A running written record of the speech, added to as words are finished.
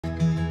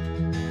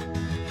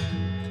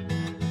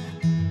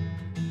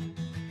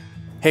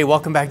Hey,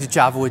 welcome back to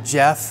Java with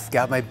Jeff.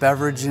 Got my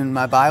beverage in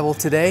my Bible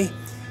today,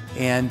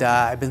 and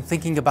I've been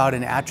thinking about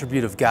an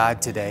attribute of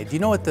God today. Do you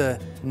know what the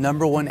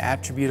 #1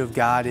 attribute of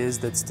God is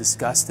that's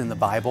discussed in the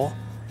Bible?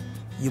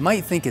 You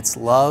might think it's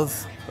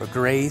love or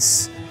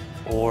grace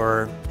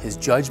or His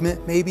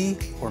judgment maybe,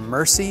 or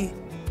mercy.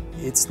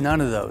 It's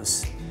none of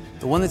those.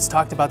 The one that's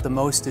talked about the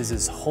most is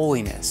His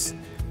holiness.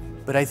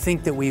 But I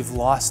think that we've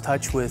lost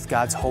touch with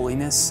God's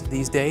holiness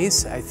these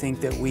days. I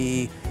think that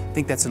we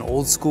think that's an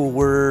old school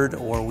word,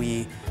 or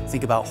we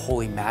think about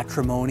holy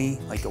matrimony,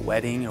 like a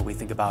wedding, or we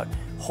think about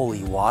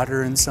holy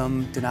water in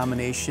some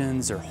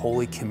denominations, or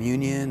holy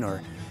communion,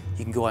 or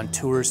you can go on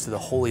tours to the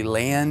Holy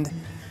Land.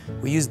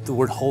 We use the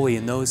word holy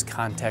in those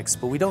contexts,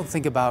 but we don't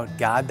think about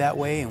God that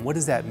way. And what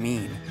does that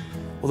mean?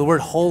 Well, the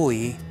word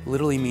holy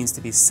literally means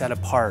to be set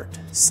apart,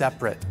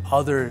 separate,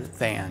 other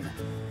than.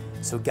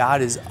 So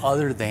God is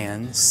other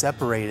than,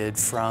 separated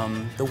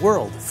from the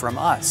world, from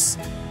us.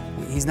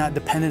 He's not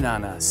dependent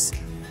on us.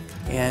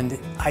 And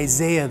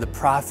Isaiah the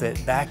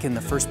prophet, back in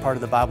the first part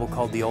of the Bible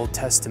called the Old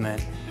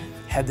Testament,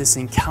 had this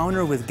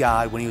encounter with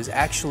God when he was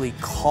actually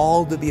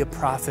called to be a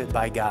prophet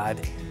by God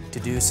to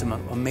do some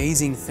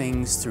amazing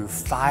things through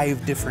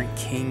 5 different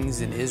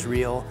kings in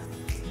Israel.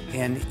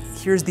 And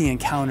here's the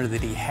encounter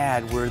that he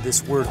had where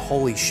this word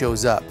holy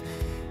shows up.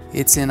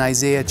 It's in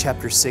Isaiah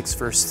chapter 6,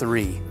 verse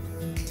 3.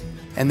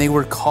 And they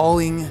were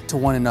calling to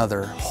one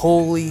another,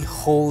 "Holy,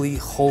 holy,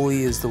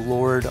 holy is the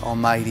Lord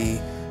Almighty.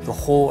 The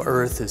whole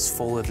earth is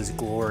full of His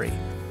glory."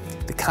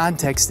 The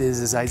context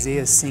is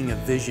Isaiah seeing a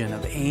vision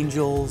of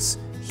angels,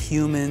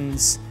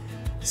 humans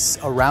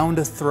around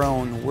a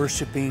throne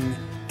worshiping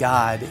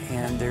God,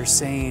 and they're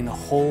saying,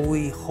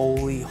 "Holy,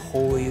 holy,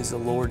 holy is the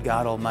Lord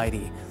God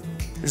Almighty."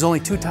 There's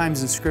only 2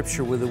 times in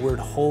Scripture where the word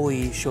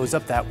holy shows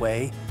up that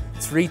way,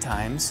 3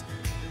 times.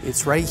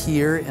 It's right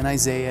here in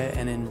Isaiah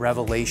and in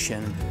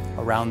Revelation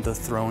around the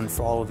throne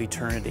for all of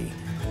eternity.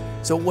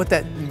 So what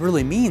that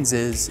really means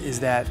is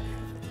that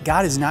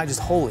God is not just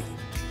holy.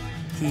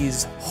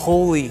 He's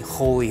holy,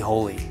 holy,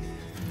 holy.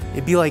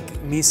 It'd be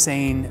like me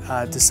saying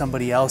to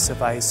somebody else,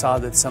 if I saw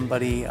that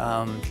somebody,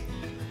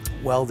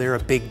 well, they're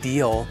a big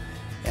deal,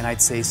 and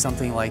I'd say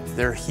something like,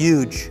 "They're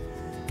huge,"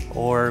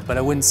 but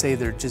I wouldn't say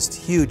they're just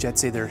huge. I'd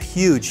say they're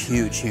huge,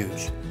 huge,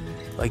 huge.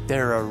 Like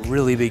they're a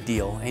really big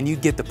deal, and you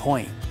get the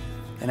point.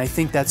 And I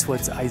think that's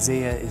what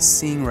Isaiah is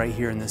seeing right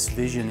here in this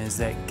vision, is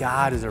that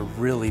God is a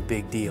really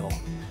big deal.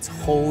 It's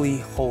holy,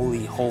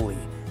 holy, holy.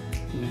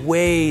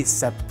 Way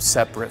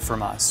separate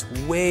from us,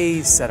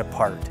 way set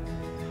apart.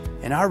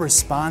 And our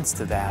response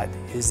to that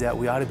is that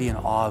we ought to be in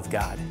awe of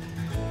God.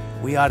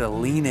 We ought to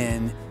lean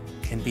in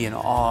and be in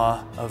awe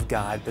of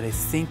God. But I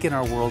think in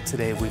our world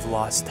today, we've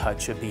lost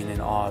touch of being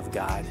in awe of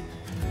God.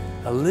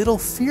 A little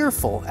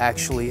fearful,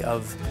 actually,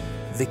 of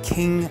the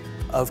King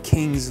of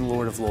Kings and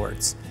Lord of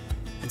Lords.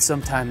 And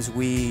sometimes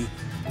we're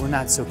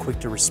not so quick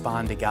to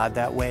respond to God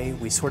that way.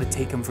 We sort of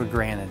take Him for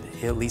granted.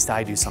 At least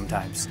I do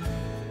sometimes.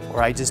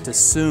 Or I just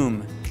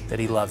assume that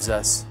He loves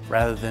us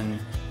rather than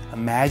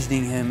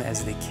imagining Him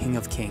as the King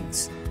of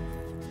Kings.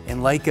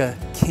 And like a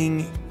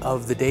king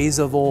of the days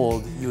of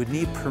old, you would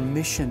need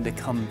permission to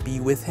come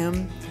be with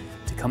Him,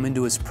 to come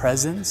into His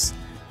presence.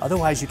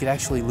 Otherwise, you could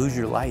actually lose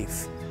your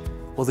life.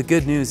 Well, the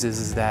good news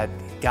is that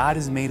God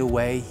has made a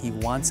way. He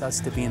wants us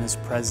to be in His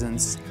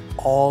presence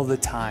all the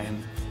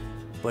time.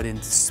 But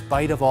in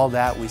spite of all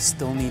that, we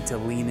still need to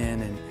lean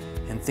in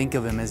and think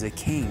of Him as a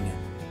king,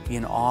 be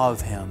in awe of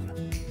Him,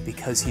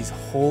 because He's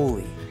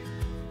holy.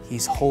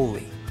 He's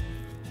holy.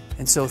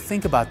 And so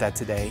think about that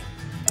today.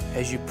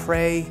 As you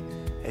pray,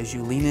 as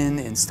you lean in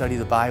and study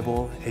the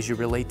Bible, as you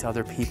relate to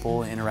other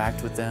people,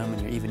 interact with them,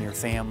 and even your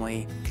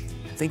family,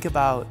 think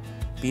about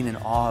being in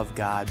awe of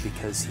God,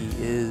 because He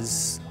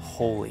is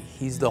holy.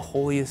 He's the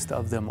holiest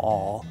of them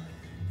all.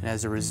 And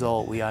as a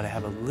result, we ought to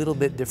have a little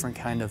bit different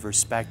kind of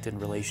respect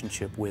and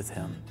relationship with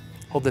Him.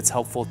 Hope that's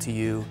helpful to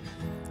you.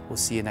 We'll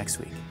see you next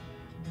week.